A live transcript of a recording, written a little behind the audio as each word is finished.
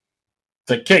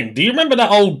So, King, do you remember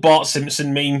that old Bart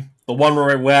Simpson meme? The one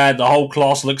where the whole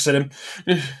class looks at him?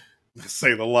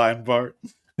 Say the line, Bart.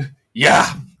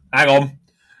 Yeah, hang on.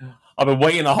 I've been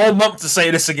waiting a whole month to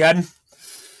say this again.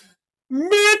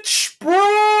 Mitch Brown!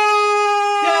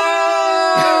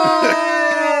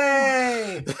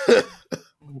 Yay!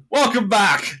 Welcome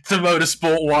back to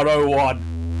Motorsport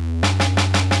 101.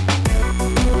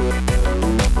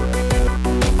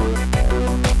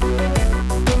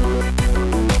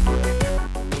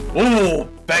 Oh,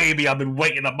 baby, I've been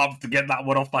waiting a month to get that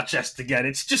one off my chest again.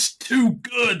 It's just too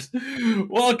good.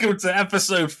 Welcome to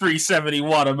episode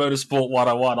 371 of Motorsport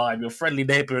 101. I'm your friendly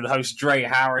neighborhood host, Dre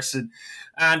Harrison.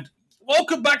 And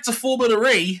welcome back to Formula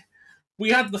E.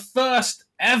 We had the first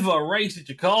ever race at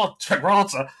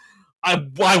Jakarta. I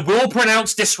will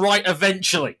pronounce this right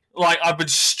eventually. I've been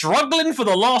struggling for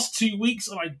the last 2 weeks,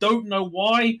 and I don't know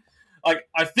why.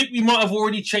 I think we might have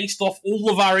already chased off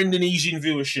all of our Indonesian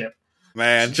viewership.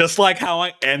 Man, just like how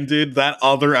I ended that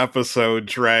other episode,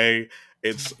 Dre,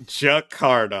 it's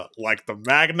Jakarta, like the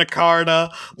Magna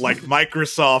Carta, like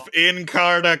Microsoft in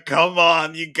Carta. Come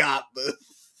on, you got this.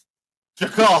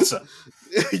 Jakarta.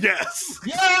 Yes.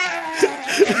 Yeah!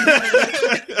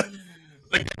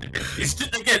 It's the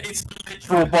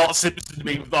literal Bart Simpson to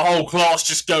me with the whole class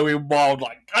just going wild,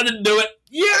 I didn't do it.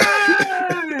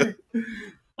 Yeah!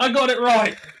 I got it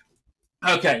right.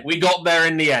 Okay, we got there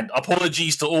in the end.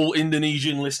 Apologies to all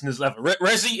Indonesian listeners ever.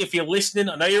 Rezi, if you're listening,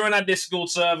 I know you're on our Discord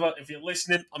server. If you're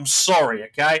listening, I'm sorry,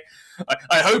 okay?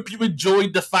 I hope you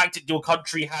enjoyed the fact that your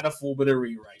country had a Formula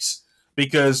E race,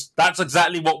 because that's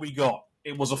exactly what we got.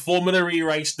 It was a Formula E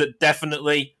race that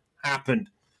definitely happened.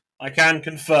 I can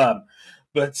confirm.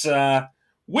 But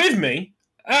with me,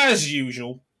 as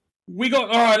usual, we got...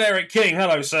 All right, Eric King.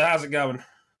 Hello, sir. How's it going?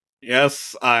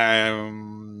 Yes,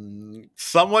 I'm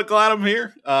somewhat glad I'm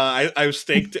here. I've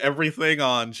staked everything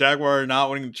on Jaguar not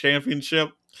winning the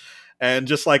championship. And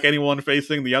just like anyone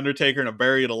facing The Undertaker in a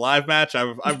Buried Alive match,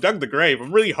 I've dug the grave.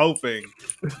 I'm really hoping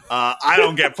I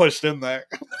don't get pushed in there.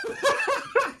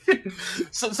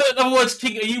 So in other words,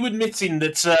 King, are you admitting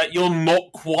that you're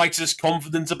not quite as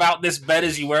confident about this bet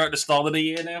as you were at the start of the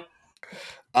year now?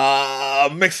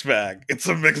 Mixed bag. It's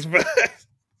a mixed bag.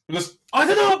 Because I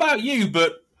don't know about you,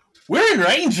 but we're in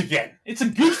range again. It's a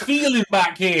good feeling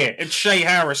back here at Shea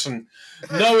Harrison,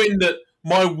 knowing that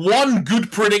my one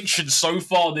good prediction so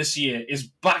far this year is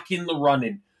back in the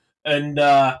running. And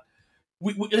there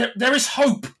is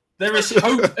hope. There is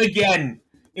hope again.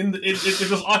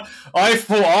 I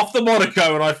thought after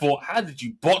Monaco, and I thought, how did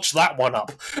you botch that one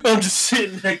up? I'm just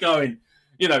sitting there going,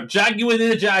 Jaguar in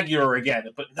a Jaguar again.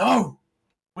 But no,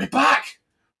 we're back.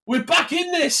 We're back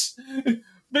in this.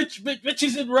 Mitch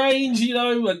is in range,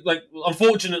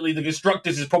 unfortunately, the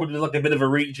Constructors is probably a bit of a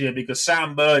reach here because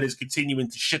Sam Bird is continuing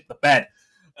to shit the bed.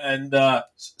 And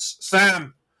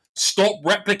Sam, stop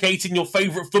replicating your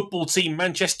favourite football team,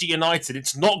 Manchester United.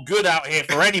 It's not good out here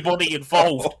for anybody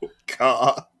involved. Oh,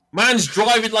 God. Man's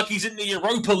driving like he's in the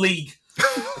Europa League.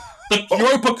 The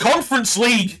Europa Conference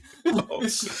League. Oh.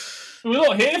 We're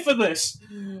not here for this.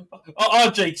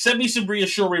 RJ, send me some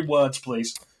reassuring words,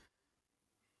 please.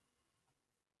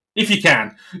 If you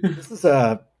can.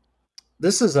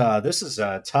 This is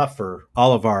tough for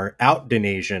all of our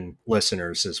out-Indonesian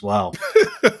listeners as well.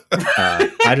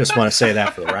 I just want to say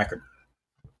that for the record.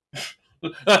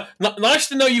 Nice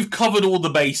to know you've covered all the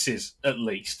bases, at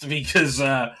least, because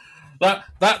that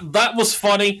was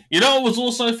funny. You know what was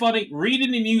also funny?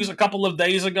 Reading the news a couple of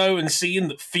days ago and seeing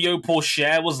that Theo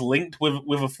Pourchaire was linked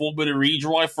with a Formula E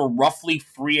drive for roughly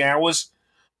 3 hours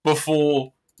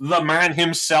before the man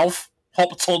himself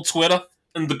hopped on Twitter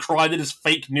and decried it as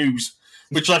fake news,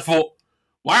 which I thought,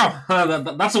 wow,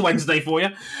 that's a Wednesday for you.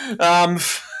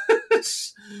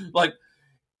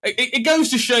 It goes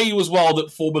to show you as well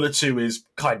that Formula 2 is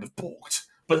kind of balked.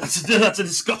 But that's a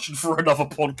discussion for another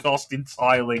podcast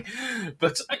entirely.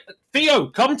 But Theo,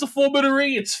 come to Formula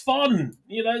E. It's fun.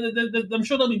 I'm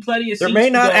sure there'll be plenty of seats. There may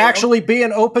not actually be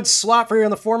an open slot for you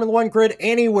on the Formula 1 grid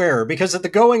anywhere, because at the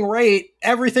going rate,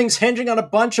 everything's hinging on a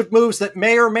bunch of moves that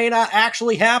may or may not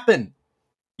actually happen.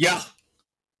 Yeah,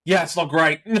 it's not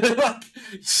great. I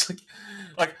said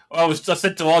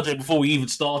to RJ before we even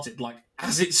started,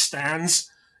 as it stands,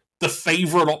 the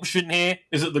favourite option here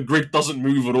is that the grid doesn't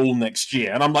move at all next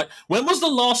year. And I'm like, when was the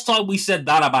last time we said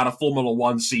that about a Formula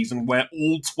 1 season where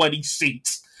all 20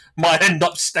 seats might end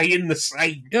up staying the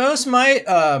same? This might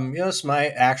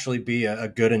actually be a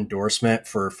good endorsement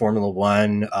for Formula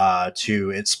 1 to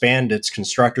expand its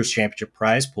Constructors' Championship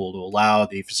prize pool to allow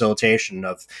the facilitation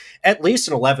of at least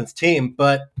an 11th team.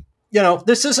 But,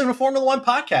 this isn't a Formula 1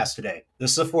 podcast today.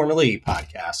 This is a Formula E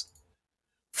podcast.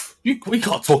 We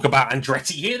can't talk about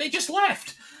Andretti here. They just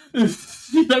left.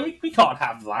 We can't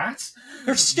have that.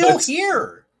 They're still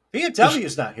here. BMW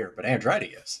is not here, but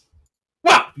Andretti is.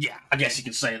 Well, yeah, I guess you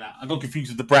could say that. I got confused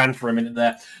with the brand for a minute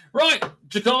there. Right,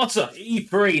 Jakarta,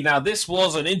 E3. Now, this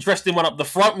was an interesting one up the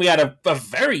front. We had a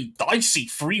very dicey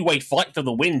three-way fight for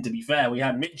the win, to be fair. We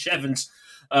had Mitch Evans,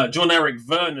 John-Eric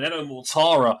Verne, and Eno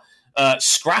Mortara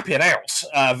scrap it out.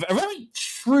 A very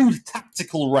shrewd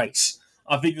tactical race,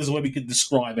 I think is the way we could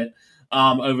describe it,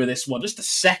 over this one. Just a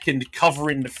second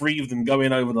covering the three of them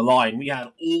going over the line. We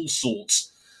had all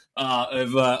sorts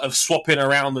of swapping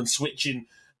around and switching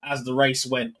as the race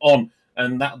went on,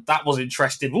 and that was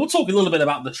interesting. But we'll talk a little bit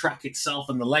about the track itself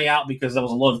and the layout, because there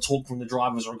was a lot of talk from the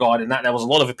drivers regarding that. There was a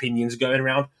lot of opinions going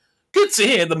around. Good to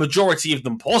hear the majority of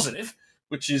them positive,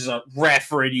 which is rare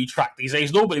for a new track these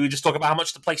days. Normally we just talk about how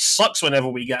much the place sucks whenever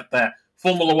we get there.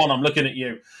 Formula One, I'm looking at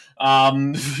you.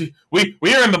 We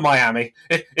remember Miami.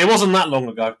 It wasn't that long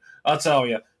ago, I'll tell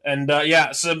you. And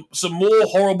yeah, some more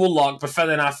horrible luck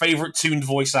befalling our favourite tuned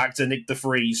voice actor, Nick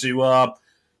DeFries, who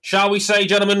shall we say,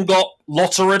 gentlemen, got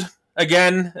lotteried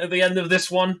again at the end of this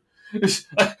one.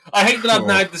 I hate that I'm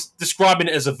now describing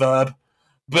it as a verb,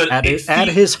 but at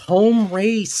his home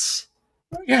race.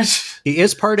 Yes, he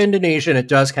is part Indonesian. It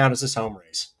does count as his home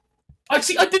race. I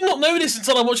did not know this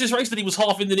until I watched this race that he was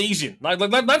half Indonesian. That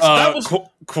was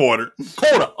quarter.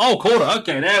 Oh, quarter.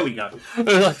 Okay, there we go.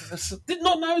 Did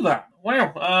not know that.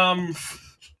 Wow.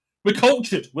 We're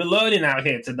cultured. We're learning out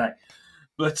here today.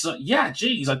 But yeah,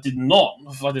 geez, I did not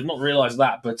realize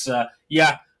that. But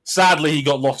yeah, sadly he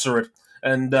got lotteried,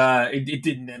 and it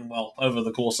didn't end well over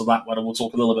the course of that one. And we'll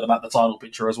talk a little bit about the title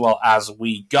picture as well as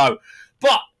we go.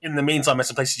 But in the meantime, there's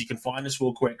some places you can find us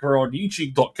real quick. We're on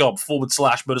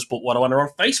youtube.com/motorsport101. We're on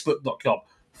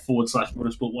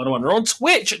facebook.com/motorsport101. We're on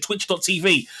Twitch at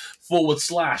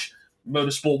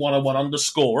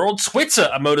twitch.tv/motorsport101_. We're on Twitter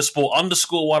at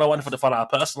motorsport_101. If you want to find our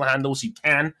personal handles, you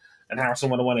can. And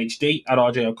Harrison101HD at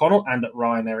RJ O'Connell and at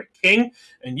Ryan Eric King.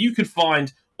 And you can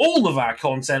find all of our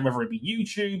content, whether it be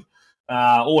YouTube,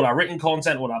 all our written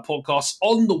content, all our podcasts,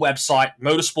 on the website,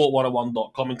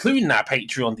 motorsport101.com, including our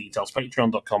Patreon details,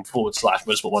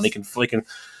 patreon.com/motorsport1. You can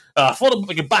follow,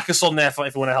 you can back us on there if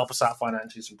you want to help us out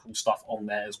financially. Some cool stuff on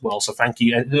there as well. So thank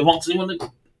you. And who wants anyone that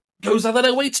goes out of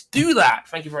their way to do that?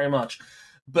 Thank you very much.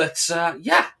 But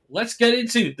yeah, let's get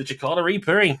into the Jakarta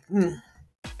E3.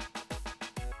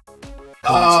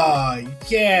 Oh,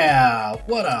 yeah.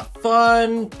 What a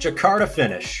fun Jakarta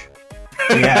finish.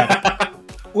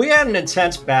 We had an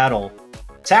intense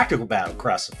tactical battle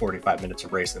across the 45 minutes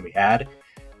of race that we had.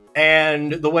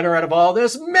 And the winner out of all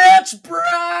this, Mitch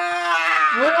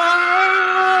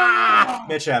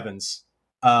Evans.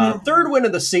 Third win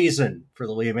of the season for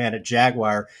the Leah at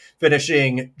Jaguar,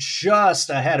 finishing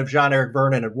just ahead of Jean-Eric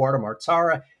Verne and Eduardo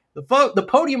Mortara. The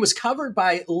podium was covered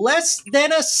by less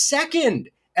than a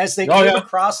second as they came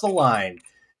across the line.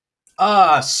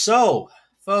 So,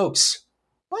 folks,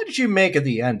 what did you make of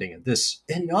the ending of this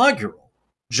inaugural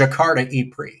Jakarta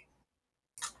E-Prix?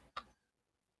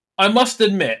 I must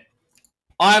admit,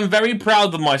 I am very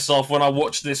proud of myself when I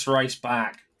watched this race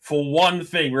back. For one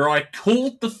thing, where I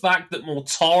called the fact that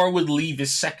Mortara would leave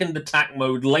his second attack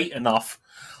mode late enough,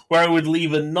 where it would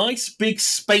leave a nice big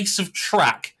space of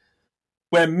track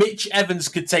where Mitch Evans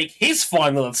could take his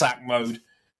final attack mode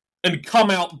and come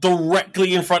out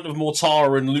directly in front of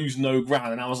Mortara and lose no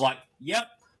ground. And I was like, yep,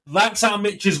 that's how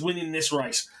Mitch is winning this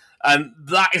race. And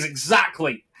that is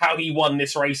exactly how he won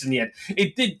this race in the end.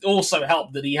 It did also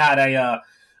help that he had a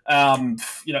lunge,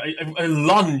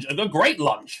 a great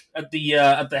lunge at the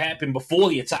hairpin before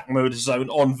the attack mode zone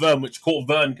on Verne, which caught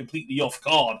Verne completely off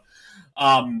guard.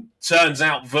 Turns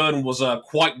out Verne was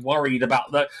quite worried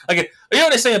about that. Again, you know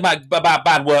what they say about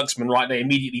bad worksmen, right? They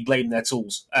immediately blame their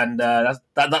tools, and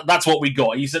that's what we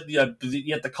got. He said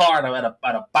the car had a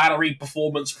battery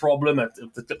performance problem.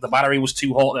 The battery was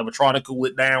too hot. They were trying to cool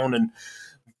it down, and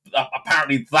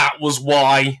apparently that was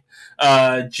why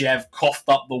Jev coughed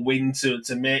up the win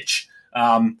to Mitch.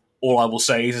 All I will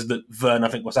say is that Verne, I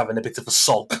think, was having a bit of a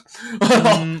sulk.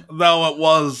 Though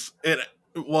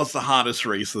it was the hottest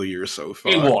race of the year so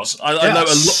far. It was. I know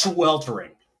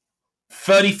sweltering.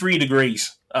 33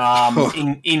 degrees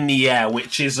in the air,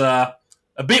 which is a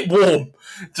bit warm,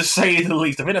 to say the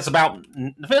least. I think that's about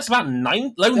low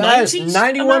 90s.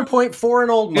 91.4 in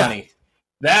old money.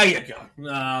 There you go.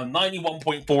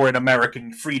 91.4 in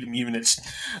American freedom units.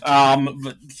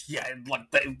 But yeah,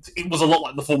 it was a lot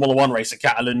like the Formula One race at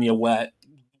Catalonia, where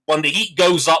when the heat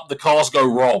goes up, the cars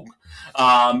go wrong.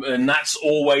 And that's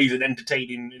always an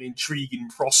entertaining and intriguing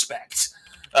prospect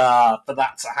for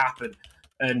that to happen.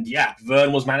 And yeah,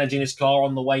 Vern was managing his car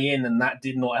on the way in, and that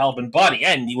did not help. And by the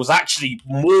end, he was actually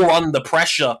more under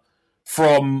pressure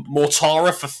from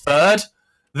Mortara for third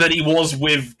than he was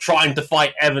with trying to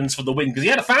fight Evans for the win, because he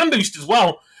had a fan boost as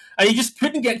well, and he just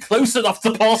couldn't get close enough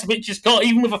to pass Mitch's car,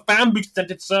 even with a fan boost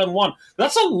attempt at turn one.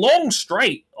 That's a long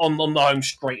straight on the home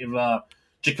straight of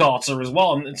Jakarta as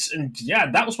well. And yeah,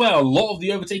 that was where a lot of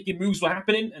the overtaking moves were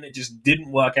happening, and it just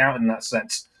didn't work out in that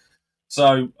sense.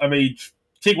 So, I mean,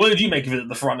 Tig, what did you make of it at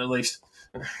the front, at least?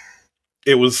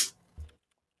 It was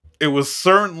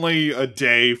certainly a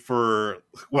day for,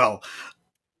 well,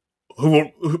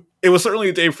 it was certainly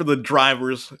a day for the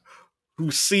drivers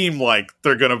who seem like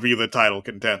they're going to be the title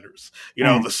contenders. You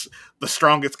know, the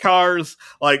strongest cars,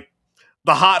 like,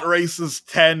 the hot races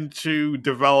tend to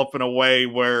develop in a way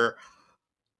where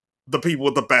the people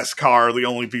with the best car are the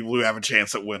only people who have a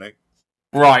chance at winning.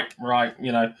 Right.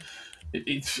 You know,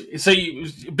 it's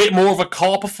a bit more of a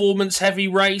car performance heavy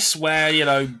race where you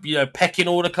know pecking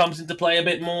order comes into play a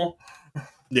bit more.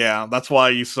 Yeah, that's why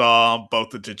you saw both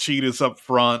the Chichitas up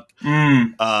front.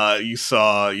 You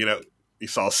saw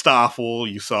Stoffel.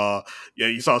 You saw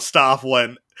Stoffel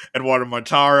and Eduardo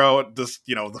Mortara, just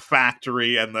the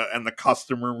factory and the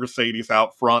customer Mercedes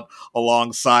out front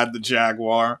alongside the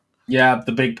Jaguar. Yeah,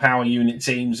 the big power unit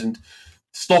teams, and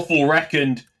Stoffel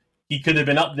reckoned he could have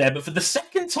been up there, but for the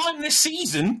second time this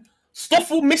season,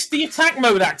 Stoffel missed the attack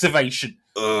mode activation.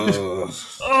 He did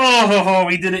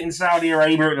it in Saudi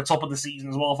Arabia at the top of the season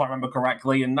as well, if I remember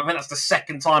correctly, and I think that's the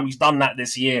second time he's done that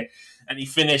this year. And he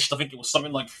finished, I think it was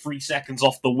something like 3 seconds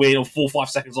off the win, or 4 or 5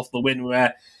 seconds off the win,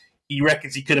 where he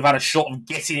reckons he could have had a shot of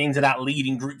getting into that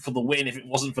leading group for the win if it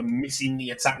wasn't for missing the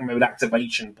attack mode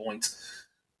activation point.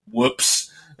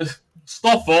 Whoops.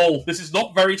 Stoffel, this is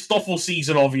not very Stoffel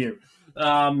season of you.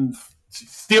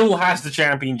 Still has the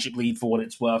championship lead for what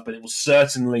it's worth, but it was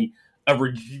certainly a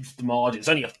reduced margin. It's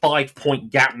only a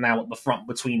 5-point gap now at the front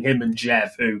between him and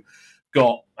Jev, who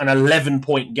got an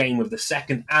 11-point gain with the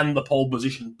second and the pole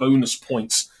position bonus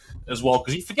points as well.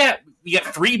 Because you forget, we get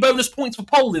 3 bonus points for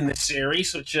pole in this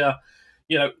series, which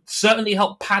certainly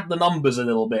helped pad the numbers a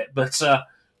little bit. But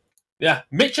yeah,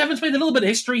 Mitch Evans made a little bit of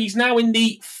history. He's now in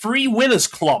the free winners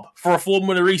club for a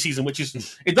Formula E season, which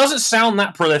is, it doesn't sound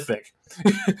that prolific,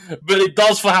 but it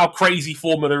does for how crazy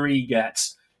Formula E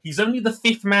gets. He's only the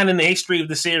 5th man in the history of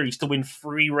the series to win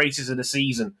 3 races in a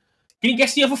season. Can you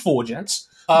guess the other 4, gents?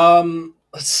 Let's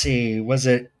see. Was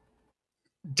it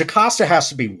DaCosta has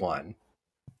to be 1.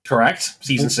 Correct.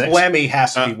 Season 6. Buemi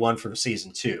has to be 1 for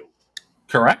season 2.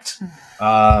 Correct.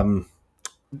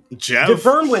 Jeff? Did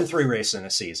Vern win 3 races in a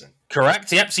season?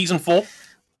 Correct. Yep. Season 4.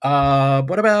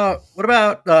 What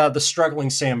about the struggling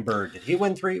Sam Bird? Did he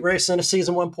win 3 races in a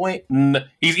season 1 point?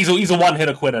 He's a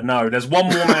one-hitter quitter. No, there's one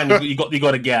more man you got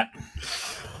to get.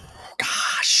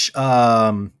 Gosh,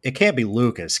 it can't be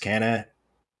Lucas, can it?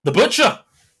 The Butcher.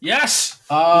 Yes.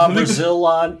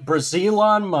 Brazilon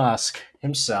Musk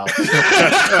himself.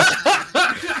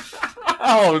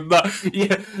 Oh no!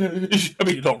 Yeah, I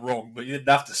mean you're not wrong, but you didn't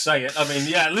have to say it. I mean,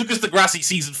 yeah, Lucas di Grassi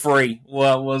season 3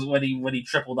 was when he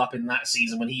tripled up in that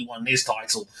season when he won his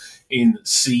title in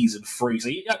season 3. So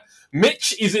yeah,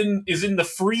 Mitch is in the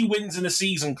 3 wins in a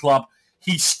season club.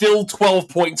 He's still 12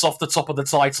 points off the top of the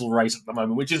title race at the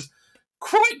moment, which is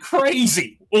quite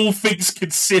crazy, all things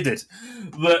considered.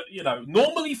 That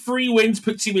normally 3 wins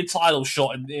puts you in title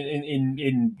shot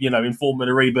in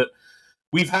Formula E, but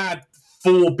we've had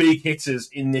 4 big hitters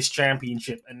in this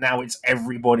championship, and now it's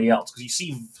everybody else. Because you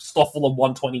see Stoffel on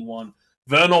 121,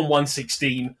 Vern on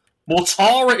 116,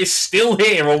 Mortara is still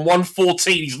here on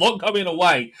 114. He's not coming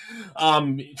away.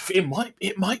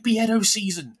 It might be Edo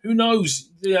season. Who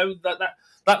knows?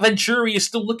 That Venturi is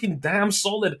still looking damn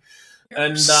solid.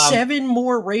 And 7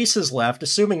 more races left,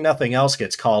 assuming nothing else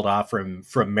gets called off from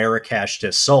Marrakesh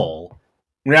to Seoul.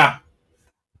 Yeah,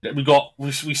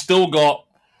 we still got.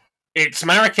 It's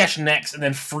Marrakesh next, and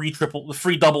then 3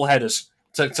 double headers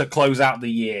to close out the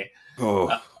year.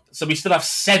 So we still have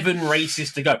 7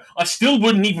 races to go. I still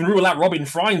wouldn't even rule out Robin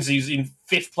Freins, who's in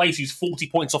 5th place, who's 40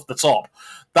 points off the top.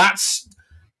 That's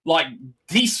like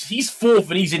he's 4th,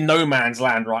 and he's in no man's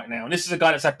land right now. And this is a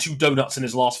guy that's had 2 donuts in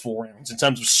his last 4 rounds in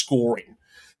terms of scoring.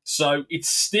 So it's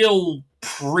still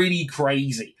pretty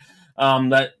crazy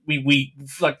that we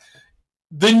like.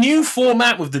 The new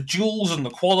format with the duels and the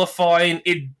qualifying,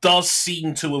 it does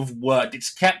seem to have worked. It's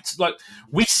kept, like,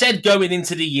 we said going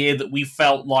into the year that we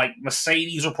felt like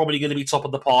Mercedes were probably going to be top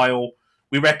of the pile.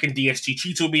 We reckon DSG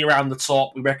Cheetah would be around the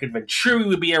top. We reckon Venturi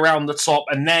would be around the top.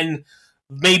 And then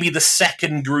maybe the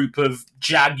second group of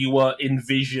Jaguar,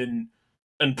 Envision,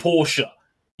 and Porsche.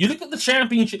 You look at the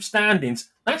championship standings,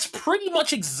 that's pretty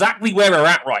much exactly where we're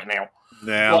at right now.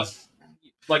 Yeah.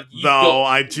 Like you've Though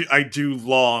got, I do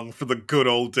long for the good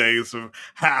old days of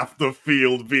half the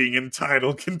field being in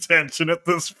title contention at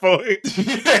this point.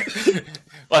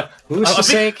 like Who's I to think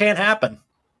say it can't happen?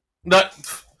 that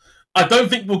I don't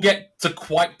think we'll get to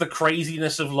quite the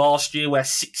craziness of last year where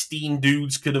 16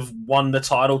 dudes could have won the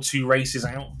title 2 races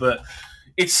out, but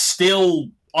it's still,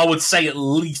 I would say, at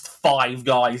least 5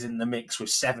 guys in the mix with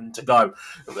 7 to go.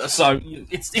 So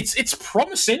it's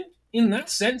promising in that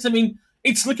sense. I mean,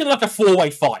 it's looking like a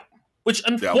 4-way fight, which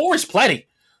and Yep. 4 is plenty.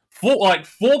 4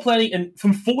 plenty and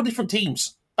from 4 different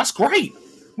teams. That's great.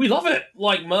 We love it.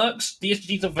 Like Mercs,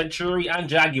 DSG, Venturi, and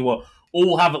Jaguar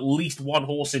all have at least one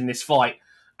horse in this fight,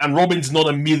 and Robin's not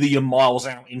a million miles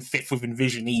out in 5th with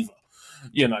Envision either.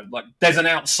 You know, like there's an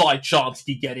outside chance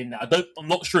he get in there. I'm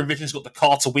not sure Envision's got the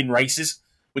car to win races,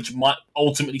 which might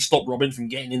ultimately stop Robin from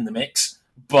getting in the mix.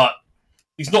 But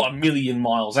he's not a million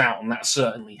miles out, and that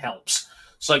certainly helps.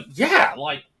 So yeah,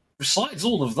 like besides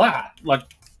all of that,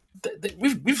 like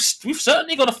we've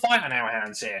certainly got a fight on our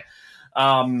hands here.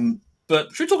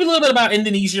 But should we talk a little bit about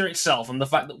Indonesia itself and the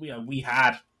fact that we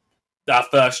had our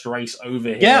first race over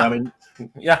here? Yeah. I mean,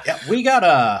 yeah, we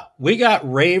got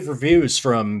rave reviews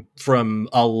from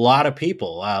a lot of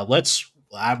people. I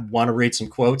want to read some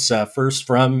quotes. First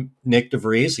from Nick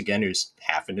DeVries, again, who's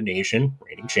half Indonesian,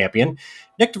 reigning champion.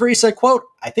 Nick DeVries said, quote,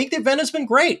 "I think the event has been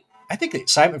great. I think the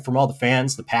excitement from all the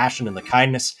fans, the passion and the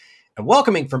kindness and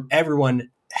welcoming from everyone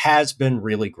has been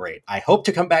really great. I hope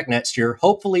to come back next year.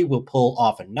 Hopefully we'll pull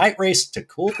off a night race to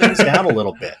cool things down a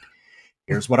little bit."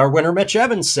 Here's what our winner, Mitch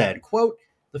Evans, said, quote,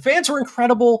 "The fans were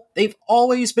incredible. They've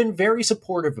always been very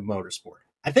supportive of motorsport.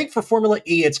 I think for Formula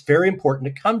E, it's very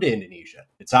important to come to Indonesia.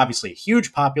 It's obviously a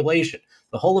huge population.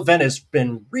 The whole event has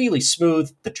been really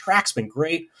smooth. The track's been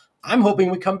great. I'm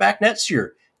hoping we come back next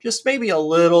year. Just maybe a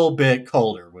little bit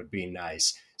colder would be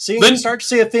nice." Start to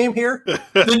see a theme here?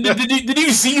 The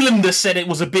New Zealander said it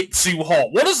was a bit too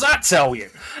hot. What does that tell you?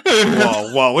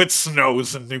 Whoa, it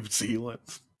snows in New Zealand.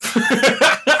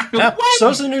 Yeah,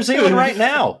 so's in New Zealand right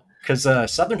now.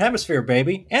 Because Southern Hemisphere,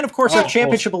 baby. And of course, our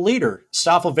championship leader,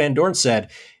 Stoffel Van Dorn,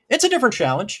 said, "It's a different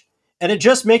challenge, and it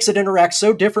just makes it interact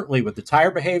so differently with the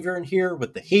tire behavior in here,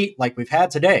 with the heat like we've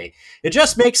had today. It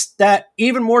just makes that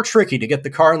even more tricky to get the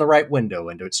car in the right window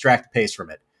and to extract the pace from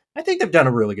it. I think they've done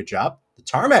a really good job. The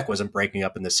tarmac wasn't breaking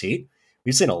up in this heat.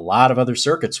 We've seen a lot of other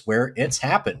circuits where it's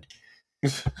happened."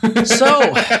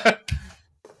 So,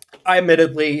 I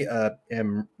admittedly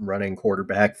am running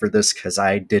quarterback for this because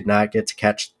I did not get to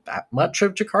catch that much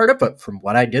of Jakarta, but from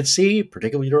what I did see,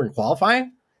 particularly during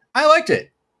qualifying, I liked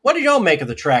it. What did y'all make of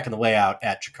the track and the layout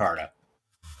at Jakarta?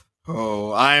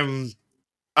 Oh, I'm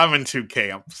in 2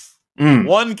 camps. Mm.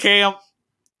 One camp,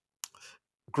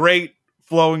 great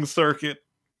flowing circuit,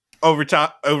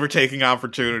 overtaking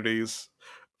opportunities,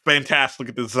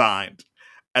 fantastically designed.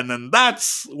 And then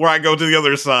that's where I go to the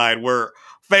other side, where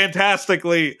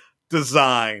fantastically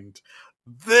designed.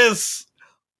 This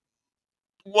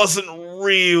wasn't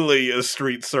really a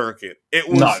street circuit. It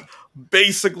was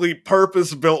basically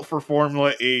purpose-built for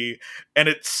Formula E, and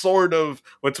it's sort of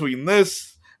between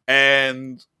this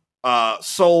and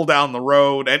Seoul down the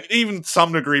road, and even to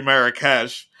some degree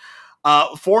Marrakesh.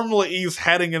 Formula E's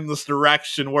heading in this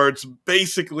direction where it's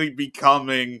basically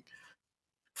becoming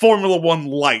Formula One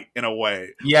light in a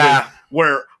way. Yeah.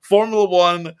 Where Formula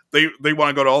One, they want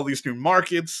to go to all these new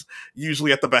markets,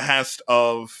 usually at the behest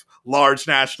of large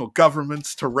national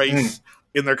governments to race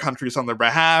in their countries on their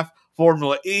behalf.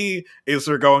 Formula E is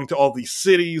they're going to all these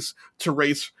cities to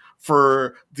race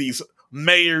for these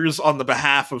mayors on the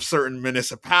behalf of certain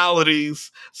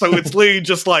municipalities. So it's literally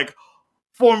just like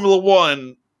Formula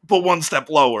One, but one step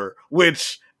lower,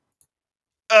 which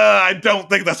I don't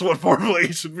think that's what Formula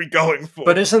E should be going for.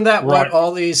 But isn't that what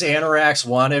all these anoraks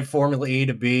wanted Formula E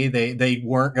to be? They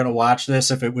weren't going to watch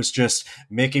this if it was just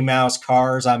Mickey Mouse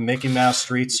cars on Mickey Mouse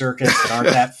street circuits that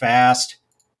aren't that fast.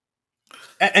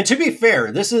 And to be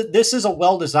fair, this is a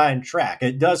well-designed track.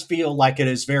 It does feel like it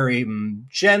is very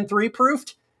Gen 3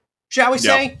 proofed, shall we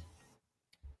say?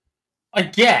 I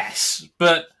guess,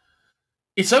 but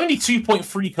it's only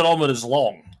 2.3 kilometers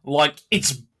long. Like,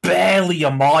 it's barely a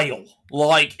mile.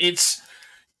 Like,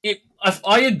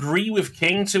 I agree with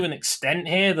King to an extent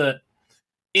here that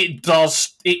it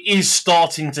is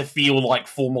starting to feel like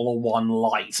Formula One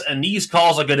light, and these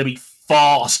cars are going to be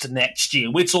fast next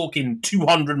year. We're talking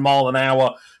 200 mile an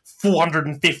hour,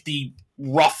 450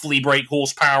 roughly brake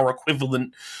horsepower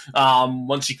equivalent,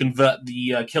 once you convert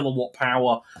the kilowatt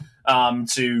power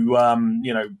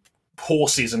to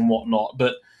horses and whatnot.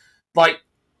 But like,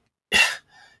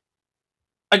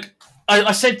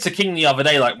 I said to King the other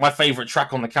day, like, my favorite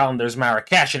track on the calendar is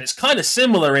Marrakesh, and it's kind of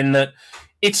similar in that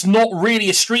it's not really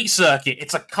a street circuit.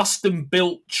 It's a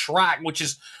custom-built track, which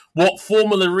is what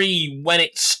Formula E, when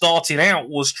it started out,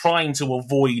 was trying to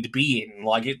avoid being.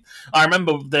 I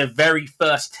remember the very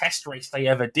first test race they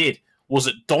ever did was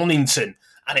at Donington,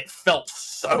 and it felt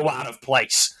so out of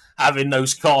place having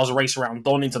those cars race around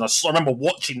Donington. I remember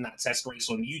watching that test race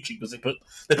on YouTube because they put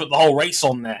the whole race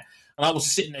on there, and I was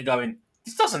sitting there going,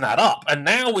 this doesn't add up. And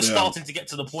now we're starting to get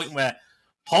to the point where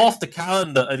half the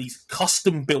calendar are these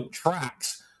custom-built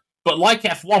tracks, but like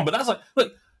F1. But that's like,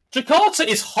 look, Jakarta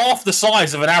is half the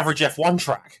size of an average F1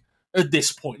 track at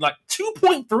this point. Like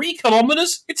 2.3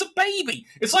 kilometers, it's a baby.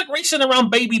 It's like racing around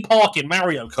Baby Park in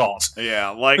Mario Kart. Yeah,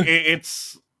 like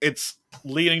it's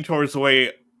leaning towards the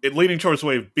way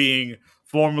of being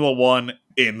Formula One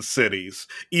in cities,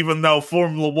 even though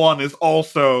Formula One is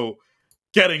also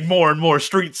getting more and more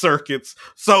street circuits,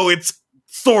 so it's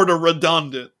sort of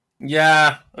redundant.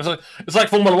 Yeah, it's like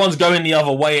Formula One's going the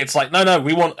other way. It's like, no,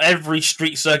 we want every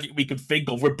street circuit we can think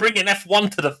of. We're bringing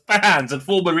F1 to the fans, and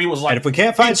Formula E was like, and if we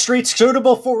can't find streets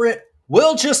suitable for it,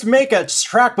 we'll just make a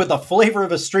track with the flavor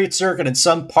of a street circuit in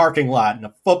some parking lot in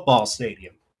a football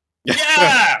stadium.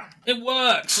 Yeah, it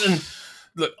works. And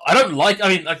look,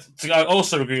 I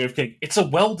also agree with King. It's a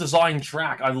well-designed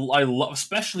track. I love,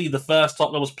 especially the first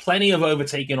top. There was plenty of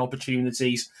overtaking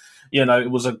opportunities.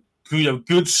 It was a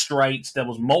good straights. There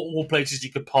was multiple places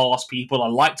you could pass people. I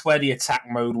liked where the attack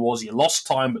mode was. You lost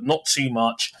time, but not too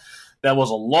much. There was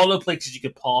a lot of places you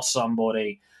could pass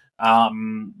somebody.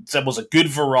 There was a good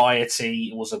variety.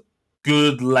 It was a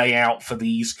good layout for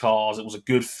these cars. It was a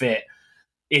good fit.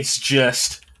 It's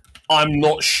just, I'm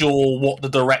not sure what the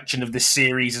direction of this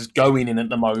series is going in at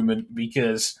the moment,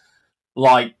 because,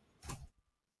 like,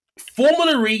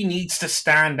 Formula E needs to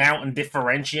stand out and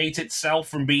differentiate itself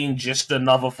from being just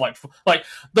another, like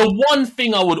the one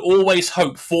thing I would always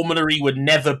hope Formula E would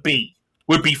never be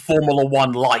would be Formula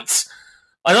One Light.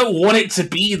 I don't want it to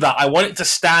be that. I want it to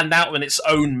stand out in its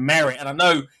own merit, and I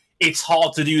know it's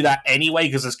hard to do that anyway,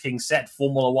 because as King said,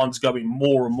 Formula One's going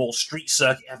more and more street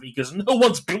circuit heavy because no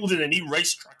one's building a new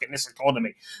racetrack in this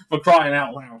economy, for crying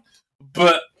out loud.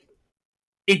 But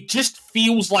it just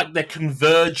feels like they're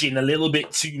converging a little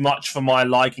bit too much for my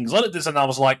likings. I looked at this and I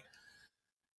was like,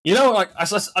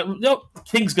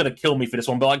 King's going to kill me for this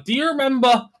one, but like, do you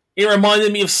remember, it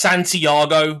reminded me of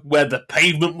Santiago, where the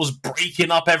pavement was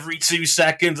breaking up every 2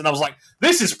 seconds, and I was like,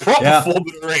 this is proper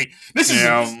Formula E. This is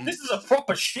a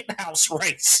proper shithouse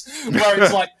race, where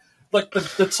it's like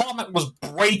the tarmac was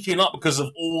breaking up because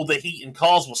of all the heat and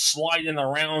cars were sliding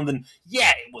around, and yeah,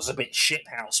 it was a bit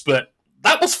shithouse, but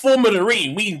that was Formula E,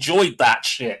 and we enjoyed that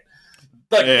shit.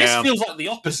 This feels like the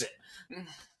opposite.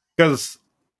 Because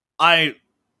I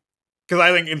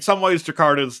think in some ways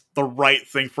Jakarta's the right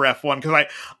thing for F1. Because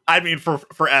I mean for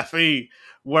FE,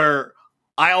 where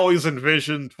I always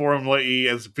envisioned Formula E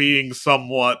as being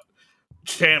somewhat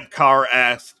Champ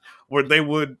Car-esque, where they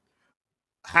would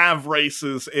have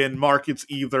races in markets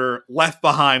either left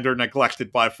behind or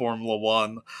neglected by Formula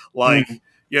One, like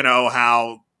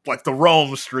how, like, the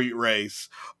Rome street race,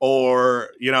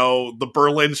 or the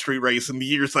Berlin street race, in the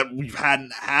years that we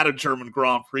hadn't had a German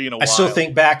Grand Prix in a while. I still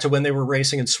think back to when they were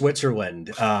racing in Switzerland.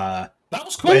 That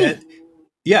was cool.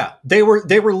 They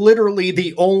were literally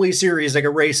the only series that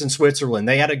could race in Switzerland.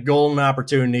 They had a golden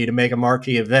opportunity to make a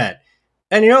marquee event,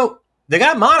 and they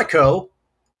got Monaco,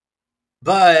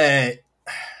 but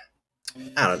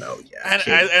I don't know.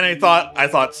 Yeah, and I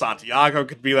thought Santiago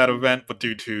could be that event, but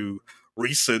due to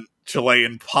recent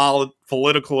Chilean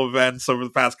political events over the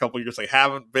past couple of years, they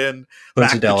haven't been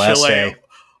back to Chile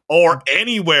or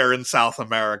anywhere in South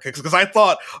America. Because I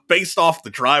thought, based off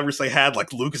the drivers they had,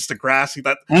 like Lucas di Grassi,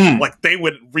 that like they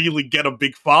would really get a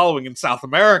big following in South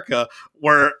America,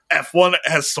 where F1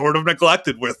 has sort of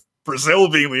neglected, with Brazil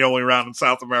being the only round in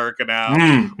South America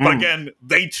now. But again,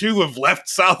 they too have left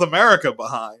South America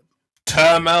behind.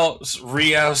 Termels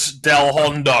Rios del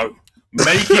Hondo.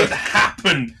 Make it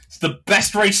happen. It's the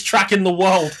best racetrack in the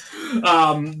world.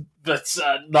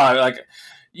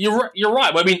 You're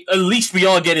right. I mean, at least we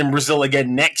are getting Brazil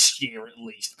again next year, at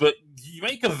least. But you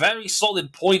make a very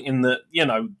solid point in that,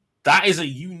 that is a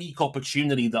unique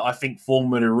opportunity that I think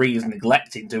Formula E is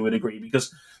neglecting to a degree.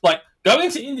 Because, like,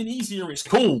 going to Indonesia is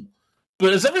cool,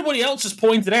 but as everybody else has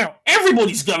pointed out,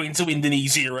 everybody's going to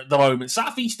Indonesia at the moment.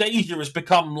 Southeast Asia has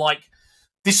become, like,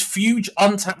 this huge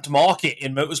untapped market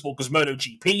in motorsport, because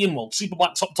MotoGP and World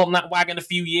Superbike hopped on that wagon a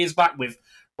few years back with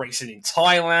racing in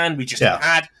Thailand. We just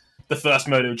had the first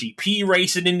MotoGP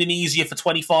race in Indonesia for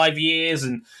 25 years,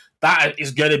 and that is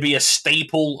going to be a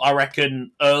staple, I reckon,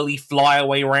 early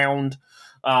flyaway round.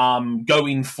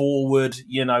 going forward.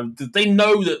 You know, they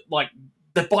know that like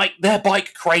they're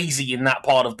bike crazy in that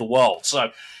part of the world,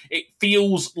 so it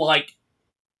feels like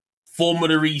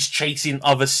Formula E's chasing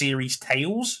other series'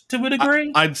 tails to a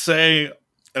degree. I'd say,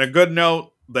 on a good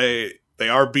note, they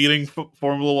are beating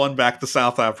Formula One back to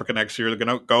South Africa next year. They're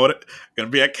going to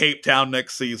be at Cape Town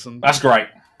next season. That's great.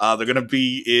 They're going to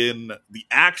be in the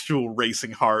actual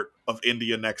racing heart of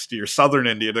India next year, Southern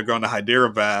India. They're going to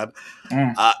Hyderabad.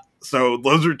 So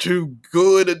those are two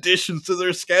good additions to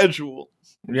their schedule.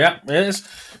 Yeah, it is.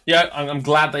 Yeah, I'm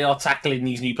glad they are tackling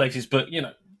these new places, but you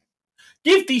know,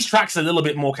 give these tracks a little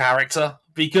bit more character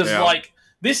because like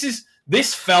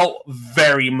this felt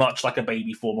very much like a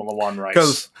baby Formula One race.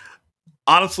 Because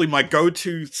honestly, my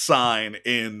go-to sign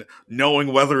in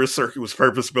knowing whether a circuit was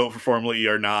purpose-built for Formula E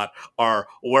or not are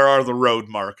where are the road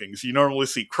markings. You normally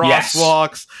see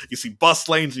crosswalks, you see bus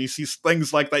lanes, and you see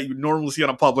things like that you normally see on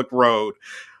a public road.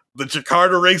 The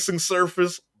Jakarta racing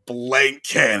surface, blank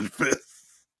canvas.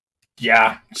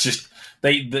 Yeah, it's just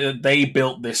they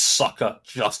built this sucker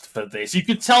just for this. You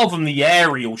could tell from the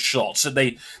aerial shots that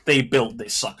they built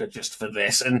this sucker just for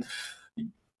this. And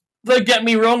don't get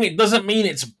me wrong, it doesn't mean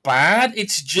it's bad.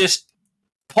 It's just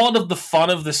part of the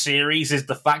fun of the series is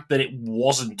the fact that it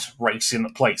wasn't racing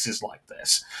at places like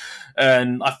this.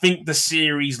 And I think the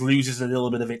series loses a little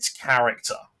bit of its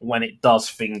character when it does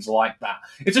things like that.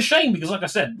 It's a shame because, like I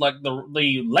said, like the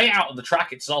layout of the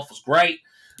track itself was great.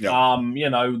 Yeah. You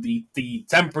know, the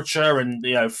temperature and,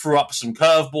 you know, threw up some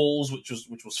curveballs, which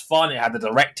was fun. It had a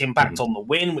direct impact on the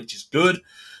win, which is good.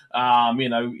 You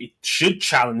know, it should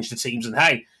challenge the teams. And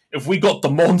hey, if we got the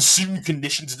monsoon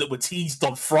conditions that were teased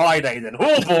on Friday, then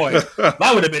oh boy,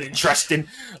 that would have been interesting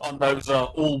on those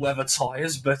all-weather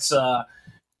tires. But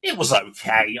it was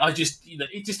okay.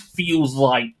 It just feels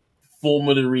like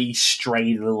Formula E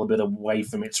strayed a little bit away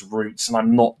from its roots, and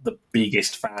I'm not the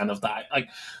biggest fan of that.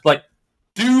 Like.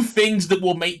 Do things that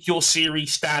will make your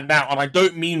series stand out, and I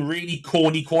don't mean really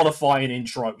corny qualifying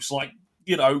intros. Like,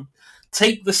 you know,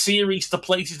 take the series to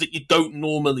places that you don't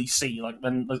normally see. Like,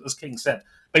 when, as King said,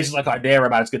 places like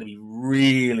Hyderabad is going to be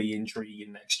really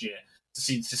intriguing next year to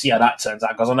see how that turns out.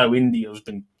 Because I know India has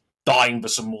been dying for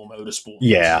some more motorsport.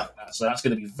 Yeah, like that, so that's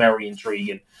going to be very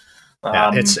intriguing.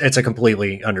 It's a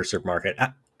completely underserved market.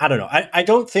 I don't know. I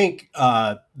don't think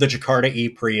the Jakarta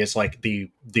E-Prix is like the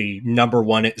number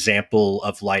one example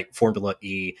of like Formula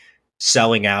E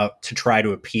selling out to try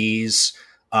to appease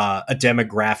a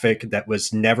demographic that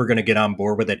was never going to get on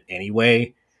board with it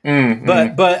anyway.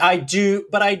 Mm-hmm. But I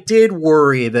did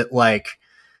worry that like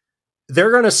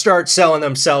they're going to start selling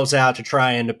themselves out to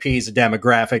try and appease a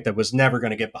demographic that was never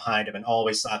going to get behind them and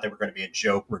always thought they were going to be a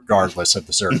joke regardless of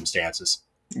the circumstances.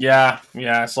 Yeah,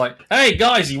 it's like, hey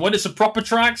guys, you wanted some proper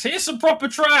tracks? Here's some proper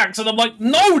tracks. And I'm like,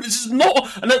 no, this is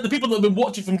not. And the people that have been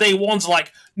watching from day one's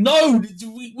like, no,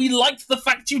 we liked the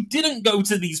fact you didn't go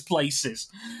to these places.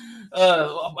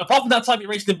 Apart from that time you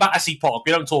raced in Battersea Park,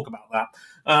 we don't talk about that.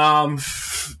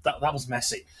 That was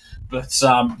messy. But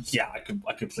yeah,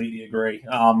 I completely agree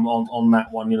on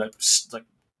that one. You know, like,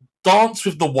 dance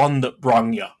with the one that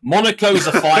brung you. Monaco's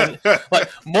a fine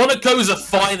Monaco's a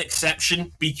fine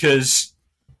exception because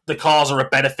the cars are a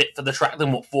better fit for the track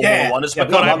than what Formula 1 is. Yeah,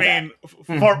 but I mean,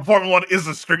 Formula 1 is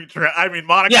a street track. I mean,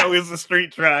 Monaco is a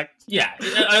street track. Yeah,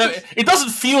 it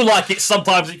doesn't feel like it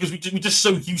sometimes because we're just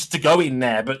so used to going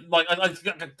there. But like, I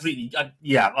completely, I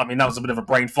mean, that was a bit of a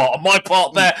brain fart on my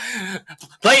part there.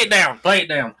 Play it down. But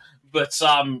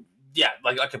yeah,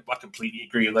 like I completely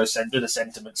agree with those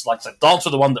sentiments. Like I said, dance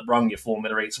with the one that brung you,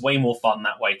 Formula E. It's way more fun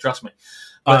that way. Trust me.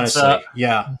 But, honestly,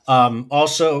 yeah.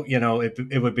 Also, you know,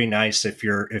 it would be nice if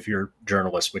your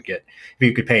journalist would if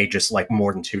you could pay just like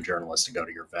more than 2 journalists to go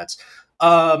to your events.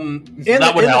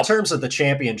 In terms of the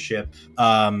championship,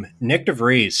 Nick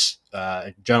DeVries,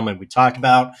 gentleman we talked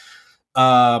about,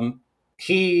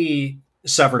 he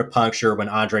suffered a puncture when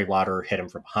Andre Lauderer hit him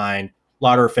from behind.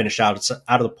 Lauderer finished out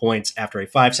of the points after a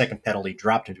 5-second penalty,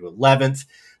 dropped into 11th.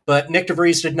 But Nick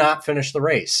DeVries did not finish the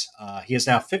race. He is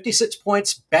now 56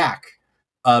 points back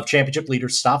of championship leader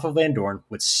Stoffel Vandoorne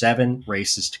with 7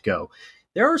 races to go.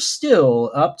 There are still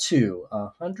up to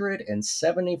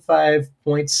 175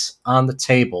 points on the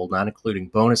table, not including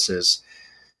bonuses.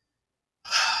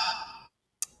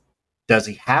 Does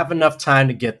he have enough time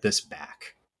to get this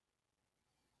back?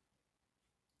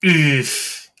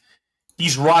 He's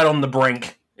right on the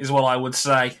brink, is what I would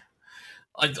say.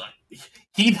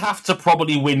 He'd have to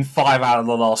probably win 5 out of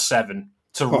the last 7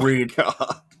 to read.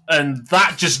 And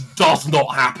that just does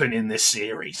not happen in this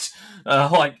series.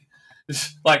 Like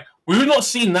we've not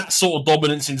seen that sort of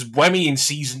dominance since Buemi in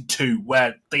season 2,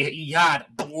 where he had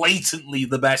blatantly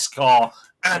the best car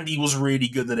and he was really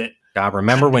good at it. God,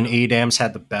 remember when Edams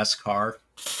had the best car?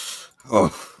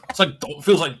 Oh, It's like it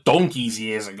feels like donkeys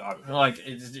years ago. Like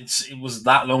it was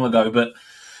that long ago, but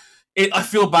I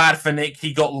feel bad for Nick.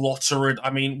 He got lotteried.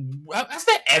 I mean, has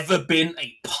there ever been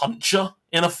a puncher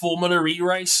in a Formula E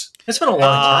race? It's been a long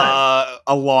time.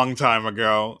 a long time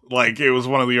ago. Like it was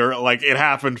one of the it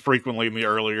happened frequently in the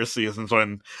earlier seasons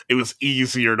when it was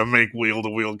easier to make wheel to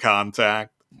wheel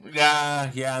contact. Yeah,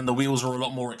 and the wheels were a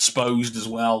lot more exposed as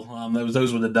well.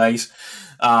 Those were the days.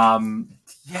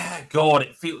 Yeah, God,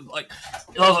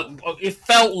 it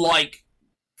felt like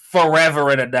forever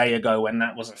and a day ago when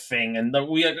that was a thing, and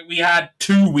we had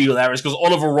two wheel errors because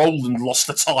Oliver Rowland lost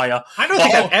the tire. I don't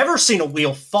think I've ever seen a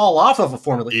wheel fall off of a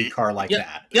Formula E car like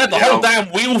that. Yeah, the whole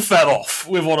damn wheel fell off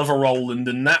with Oliver Rowland,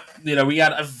 and that we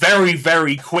had a very,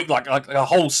 very quick like a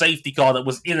whole safety car that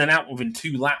was in and out within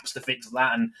 2 laps to fix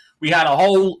that, and we had a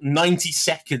whole 90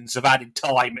 seconds of added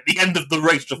time at the end of the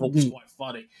race, which I thought was quite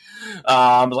funny.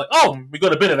 I was like, oh, we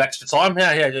got a bit of extra time.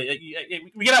 Yeah.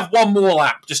 We can have one more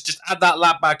lap. Just add that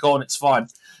lap back on. It's fine.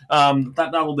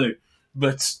 That will do.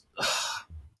 But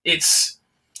it's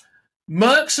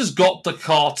Mercs has got the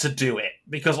car to do it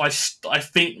because I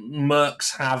think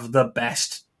Mercs have the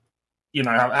best.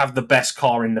 Have the best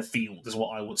car in the field is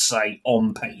what I would say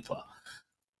on paper.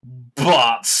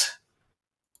 But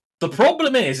the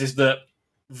problem is that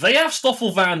they have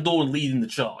Stoffel Vandoorne leading the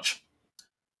charge.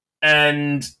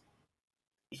 And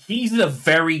he's in a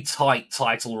very tight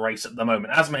title race at the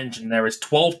moment. As mentioned, there is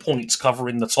 12 points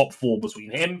covering the top 4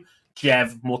 between him,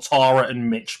 Jev, Mortara, and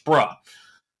Mitch Bruh.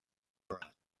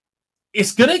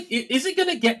 Is it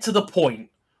gonna get to the point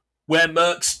where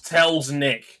Merckx tells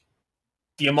Nick,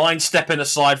 "Do you mind stepping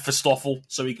aside for Stoffel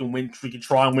so we can win? We can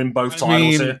try and win both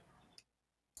titles here."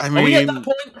 Are we at that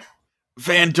point?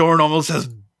 Vandoorne almost has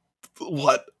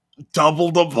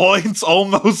double the points,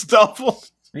 almost double.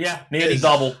 Yeah, nearly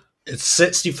double. It's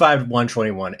 65 to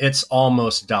 121. It's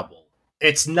almost double.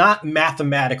 It's not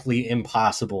mathematically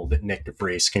impossible that Nick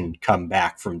DeVries can come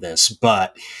back from this,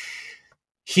 but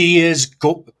he is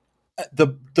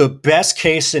the best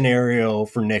case scenario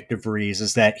for Nick DeVries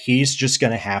is that he's just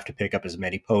going to have to pick up as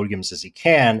many podiums as he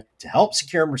can to help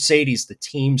secure Mercedes the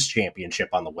team's championship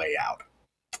on the way out.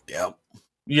 Yep.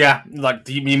 Yeah,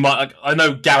 I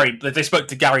know Gary. They spoke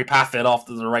to Gary Paffett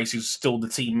after the race, who's still the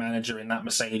team manager in that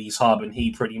Mercedes hub, and he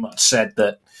pretty much said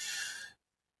that,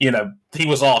 he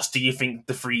was asked, "Do you think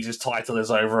DeVries' title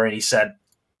is over?" And he said,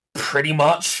 "Pretty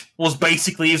much," was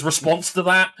basically his response to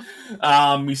that.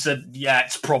 He said, "Yeah,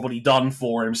 it's probably done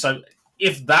for him." So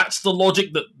if that's the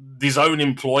logic that his own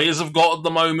employers have got at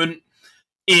the moment,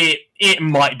 it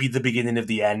might be the beginning of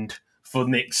the end for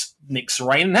Nick's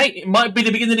reign. And hey, it might be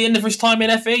the beginning of the end of his time in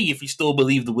FE if you still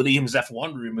believe the Williams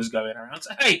F1 rumours going around.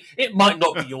 So hey, it might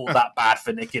not be all that bad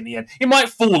for Nick in the end. It might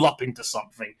fall up into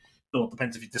something. It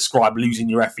depends if you describe losing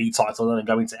your FE title and then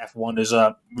going to F1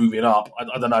 as moving up.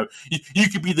 I don't know. You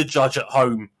could be the judge at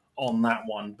home on that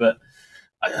one, but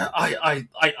I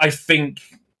think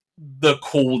the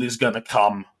call is going to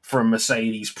come from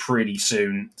Mercedes pretty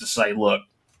soon to say, look,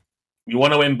 you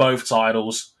want to win both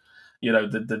titles.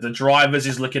 The drivers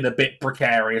is looking a bit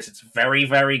precarious. It's very,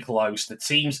 very close. The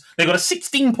teams, they've got a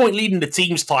 16-point lead in the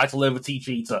team's title over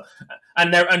Techeetah,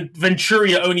 and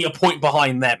Venturia only a point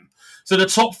behind them. So the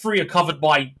top 3 are covered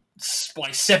by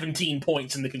 17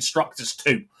 points, and the constructors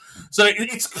too. So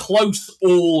it's close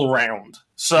all around.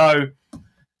 So,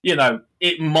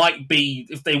 it might be,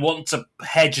 if they want to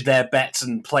hedge their bets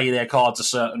and play their cards a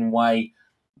certain way,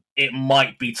 it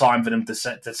might be time for them to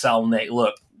tell Nick,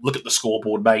 look at the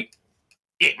scoreboard, mate.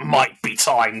 It might be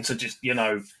time to just,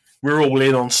 we're all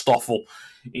in on Stoffel,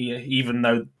 even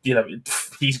though,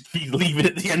 he's leaving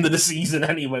at the end of the season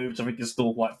anyway, which I think is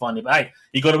still quite funny. But hey,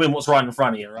 you got to win what's right in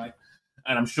front of you, right?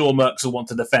 And I'm sure Merckx will want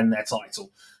to defend their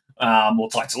title, or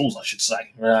titles, I should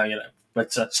say.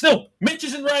 But still, Mitch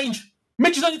is in range.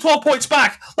 Mitch is only 12 points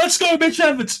back. Let's go, Mitch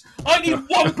Evans. I need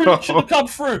one prediction to come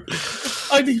through.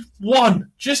 I need one.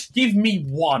 Just give me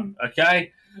one,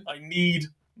 okay? I need...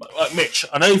 Mitch,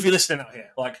 I know if you're listening out here,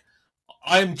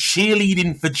 I'm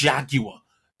cheerleading for Jaguar.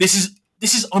 This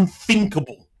is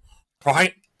unthinkable,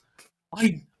 right?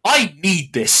 I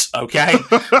need this, okay?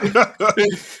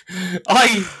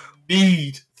 I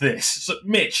need this. So,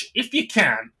 Mitch, if you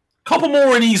can, couple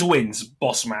more of these wins,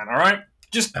 boss man. All right,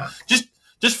 just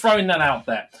throwing that out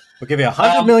there. We'll give you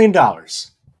 $100 million. How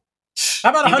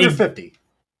about 150?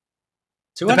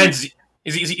 200? Depends.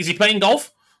 Is he playing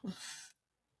golf?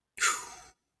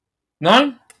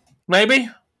 No, maybe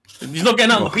he's not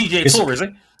getting out on the PGA Tour, is he?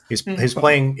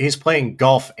 He's playing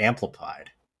golf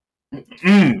amplified.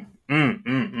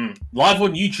 live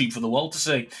on YouTube for the world to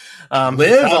see.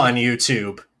 Live on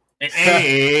YouTube.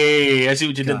 Hey, I see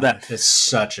what you did there. It's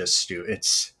such a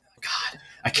it's God.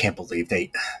 I can't believe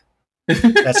they.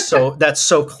 That's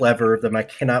so clever of them. I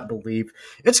cannot believe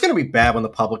it's going to be bad when the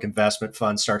Public Investment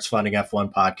Fund starts funding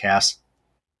F1 podcasts.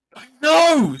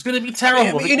 No, it's going to be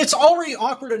terrible. I mean, it's already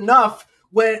awkward enough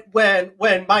when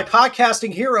my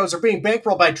podcasting heroes are being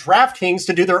bankrolled by DraftKings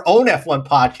to do their own F1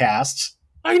 podcasts.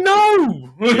 I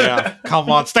know. Yeah,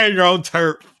 come on, stay in your own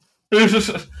turf.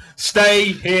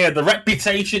 Stay here. The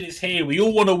reputation is here. We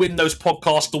all want to win those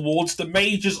podcast awards. The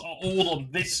majors are all on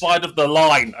this side of the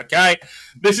line, okay?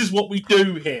 This is what we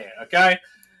do here, okay?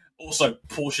 Also,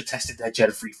 Porsche tested their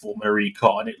Gen 3 Formula E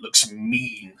car, and it looks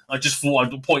mean. I just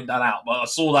thought I'd point that out, but I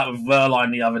saw that with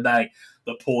Verline the other day,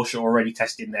 that Porsche are already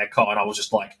testing their car, and I was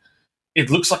just like, it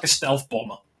looks like a stealth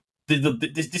bomber.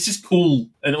 This is cool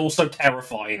and also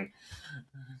terrifying.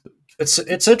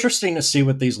 It's interesting to see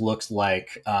what these looks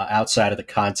like outside of the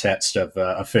context of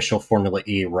official Formula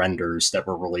E renders that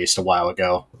were released a while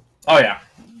ago. Oh yeah,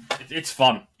 it's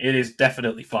fun. It is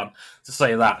definitely fun to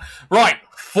say that. Right,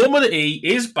 Formula E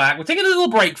is back. We're taking a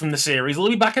little break from the series. We'll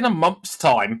be back in a month's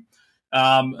time,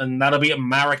 and that'll be at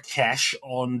Marrakesh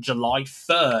on July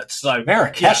 3rd. So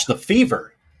Marrakesh, the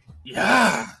fever.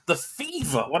 Yeah, the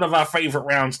fever. One of our favourite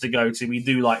rounds to go to. We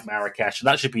do like Marrakesh.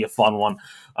 That should be a fun one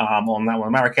on that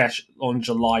one. Marrakesh on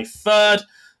July 3rd.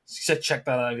 So check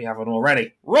that out if you haven't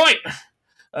already. Right.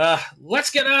 Let's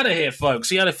get out of here,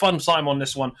 folks. You had a fun time on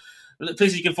this one.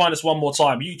 Please, you can find us one more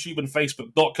time. YouTube and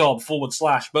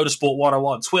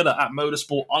Facebook.com/Motorsport101. Twitter at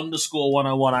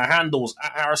Motorsport_101. Our handles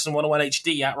at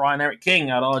Harrison101HD, at Ryan Eric King,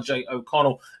 at RJ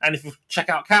O'Connell. And if you check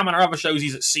out Cam and our other shows,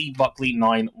 he's at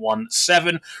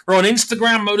CBuckley917. We're on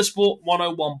Instagram,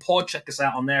 Motorsport101pod. Check us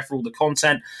out on there for all the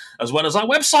content, as well as our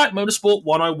website,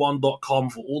 Motorsport101.com,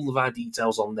 for all of our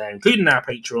details on there, including our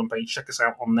Patreon page. Check us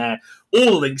out on there. All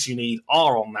the links you need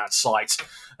are on that site.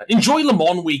 Enjoy Le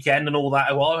Mans weekend and all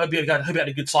that. Well, I hope you had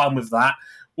a good time with that.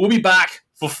 We'll be back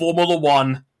for Formula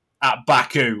One at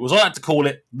Baku. As I like to call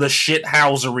it, the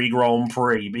shithousery Grand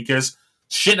Prix, because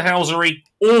shithousery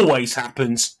always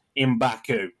happens in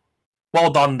Baku.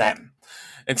 Well done, them.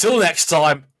 Until next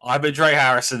time, I've been Dre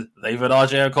Harrison, they've been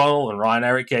RJ O'Connell and Ryan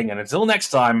Eric King, and until next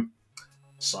time,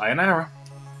 sayonara.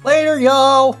 Later,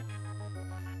 yo!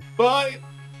 Bye!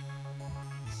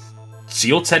 So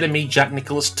you're telling me Jack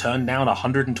Nicklaus turned down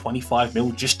 125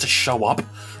 mil just to show up?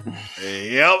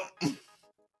 Yep.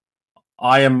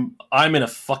 I'm in a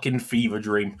fucking fever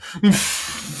dream.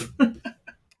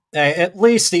 At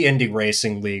least the Indy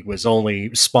Racing League was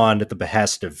only spawned at the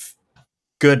behest of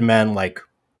good men like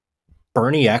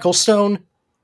Bernie Ecclestone.